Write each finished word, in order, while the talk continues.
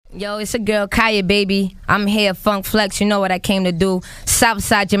Yo, it's a girl, Kyah, baby. I'm here, funkflex, you know what I came to do.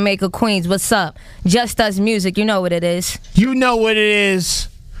 Southside Jamaica, Queens, what's up? Just Us Music, you know what it is. You know what it is.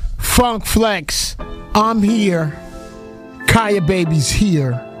 Funkflex, I'm here. Kyah baby's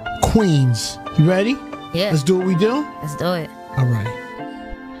here. Queens, you ready? Yeah. Let's do what we do? Let's do it. All right.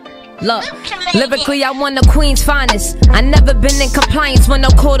 Look, lyrically I'm one of Queen's finest. I never been in compliance with no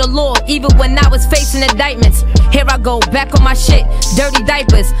court of law, even when I was facing indictments. Here I go, back on my shit, dirty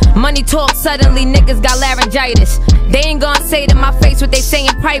diapers. Money talk, suddenly niggas got laryngitis. They ain't gonna say to my face what they say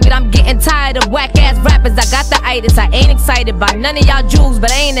in private. I'm getting tired of whack ass rappers, I got the itis. I ain't excited by none of y'all jewels,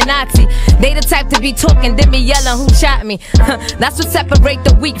 but I ain't an oxy. They the type to be talking, then be yelling who shot me. That's what separate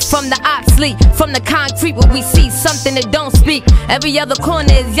the weak from the obsolete. From the concrete where we see something that don't speak. Every other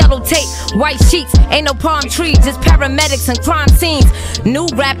corner is yellow tape, white sheets, ain't no palm trees, just paramedics and crime scenes. New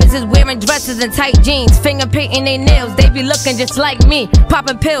rappers is wearing dresses and tight jeans, finger painting their nails, they be looking just like me.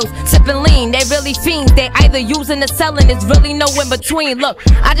 Popping pills, sipping lean, they really fiends. They either using or selling, there's really no in between. Look,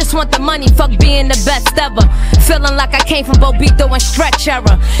 I just want the money, fuck being the best ever. Feeling like I came from Bobito and Stretch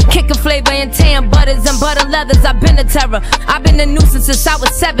era. Kicking flavor in tan butters and butter leathers, I've been a terror. I've been a nuisance since I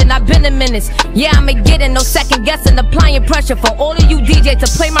was 7, I've been a menace. Yeah, I'ma get it, no second guessing, applying pressure for all of you DJs to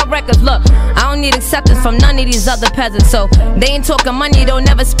play my records. Look, I don't need acceptance from none of these other peasants, so they ain't talking money, they'll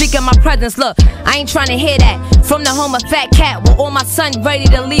never speak in my presence. Look, I ain't trying to hear that from the home of Fat Cat, with all my sons ready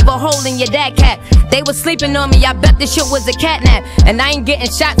to leave a hole in your dad cat. They was sleeping on me, I bet this shit was a catnap. And I ain't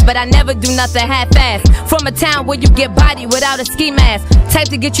getting shots, but I never do nothing half-assed. From a town where you get bodied without a ski mask, type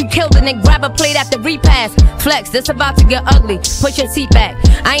to get you killed and then grab a plate after repass. Flex, this about to get ugly, put your seat back.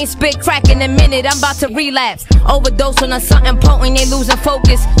 I ain't spit crack in a minute, I'm about to relapse. Overdose on something potent, they losing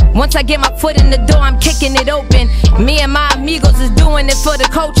focus. Once I get my foot in the door, I'm kicking it open. Me and my amigos is doing it for the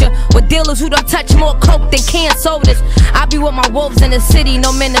culture, with dealers who don't touch more coke than canned sodas. I be with my wolves in the city,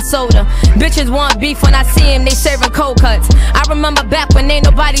 no Minnesota. Bitches want beef when I see them, they serving cold cuts. I remember back when ain't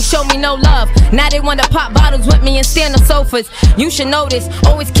nobody show me no love. Now they wanna pop bottles with me and stand on sofas. You should know this,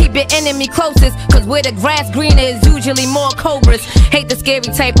 always keep your enemy closest, cause where the grass greener is usually more cobras. Hate the scary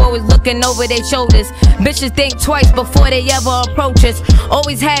type, always looking over their shoulders. Bitches think twice before they ever approach us.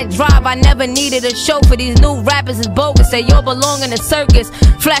 Always had drive, I never needed a show for these new rappers is bogus. They all belong in a circus,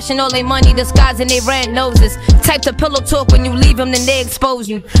 flashing all their money, disguising their red noses. Type to pillow talk when you leave them, then they expose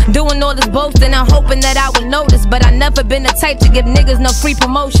you. Doing all this boasting, I'm hoping that I would notice, but I never been the type to give niggas no free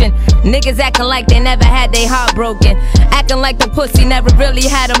promotion. Niggas acting like they never had their heart broken, acting like the pussy never really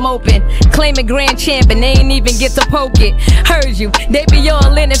had them open. Claiming grand champ and they ain't even get to poke it. Heard you, they be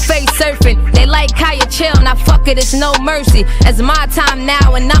all in the face surfing. They like Kyah chill, now fuck it, it's no mercy. It's my time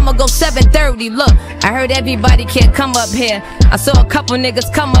now and I'ma go 7:30. Look, I heard everybody can't come up here. I saw a couple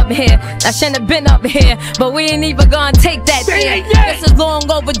niggas come up here, I shouldn't have been up here, but we ain't even gonna take that there. This is long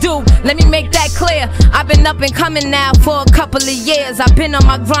overdue, let me make that clear. I've been up and coming now for a couple of years. I've been on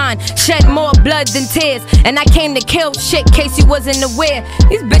my grind, shed more blood than tears, and I came to kill shit, case you wasn't aware.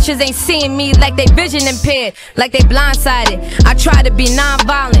 These bitches ain't seeing me like they vision impaired, like they blindsided. I try to be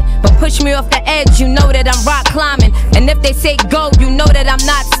non-violent, but push me off the edge, you know that I'm rock climbing. And if they say go, you know that I'm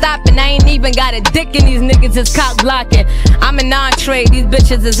not stopping. I ain't even got a dick in these niggas is cock blocking. I'm an entree, these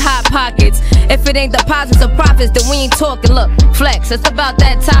bitches is hot pockets. If it ain't deposits or profits, then we ain't talking. Look, flex, it's about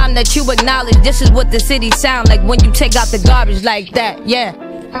that time that you acknowledge this is what the city sound like when you take out the garbage like that, yeah.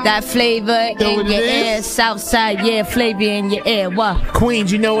 That flavor in your ear, Southside, yeah, flavor in your ear, what?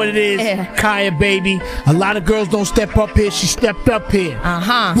 Queens, you know what it is. Yeah. Kyah baby. A lot of girls don't step up here, she stepped up here.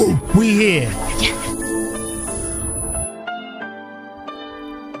 Woo, we here. Yeah.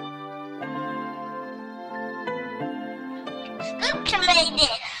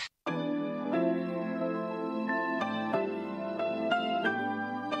 SkriptureMadeThis.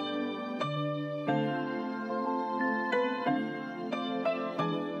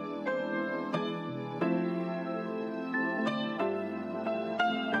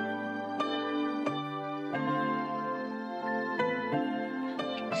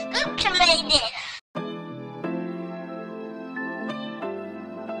 SkriptureMadeThis.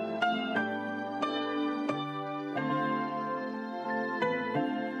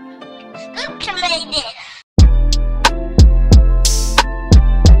 SkriptureMadeThis.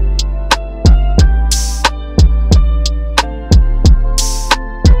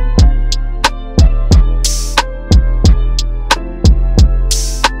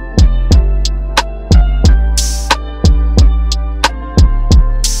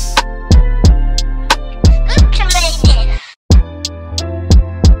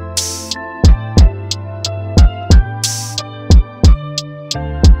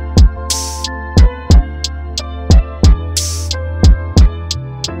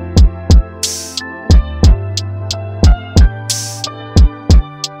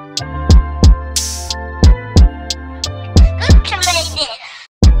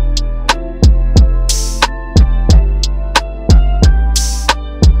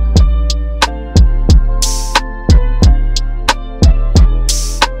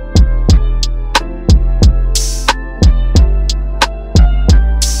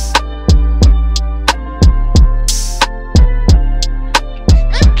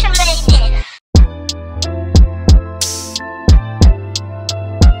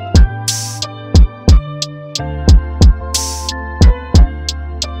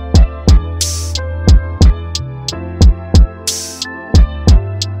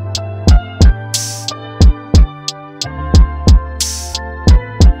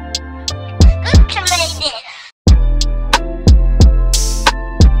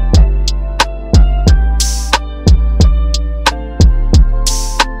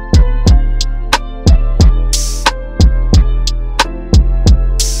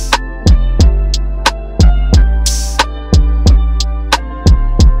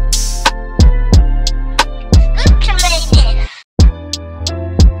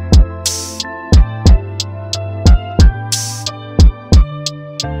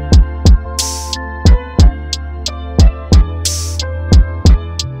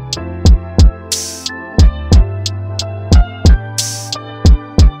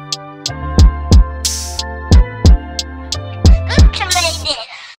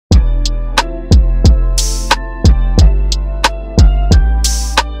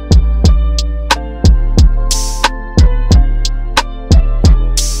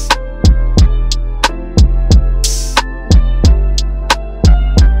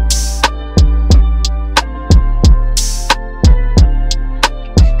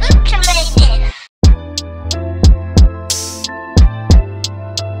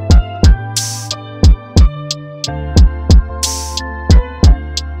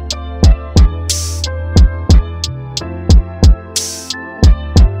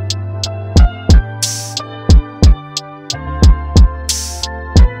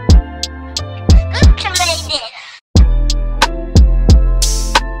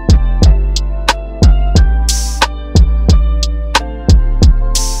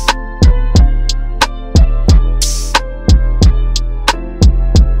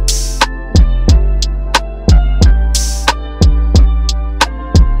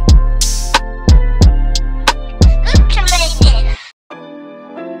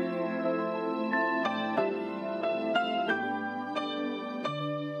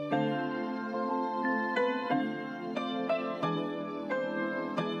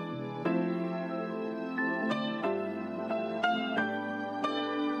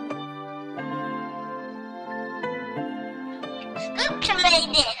 Skripture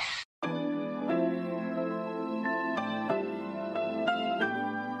made this.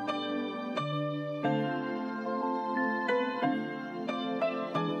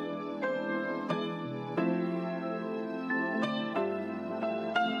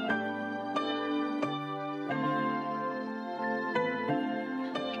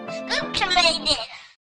 Skripture made this.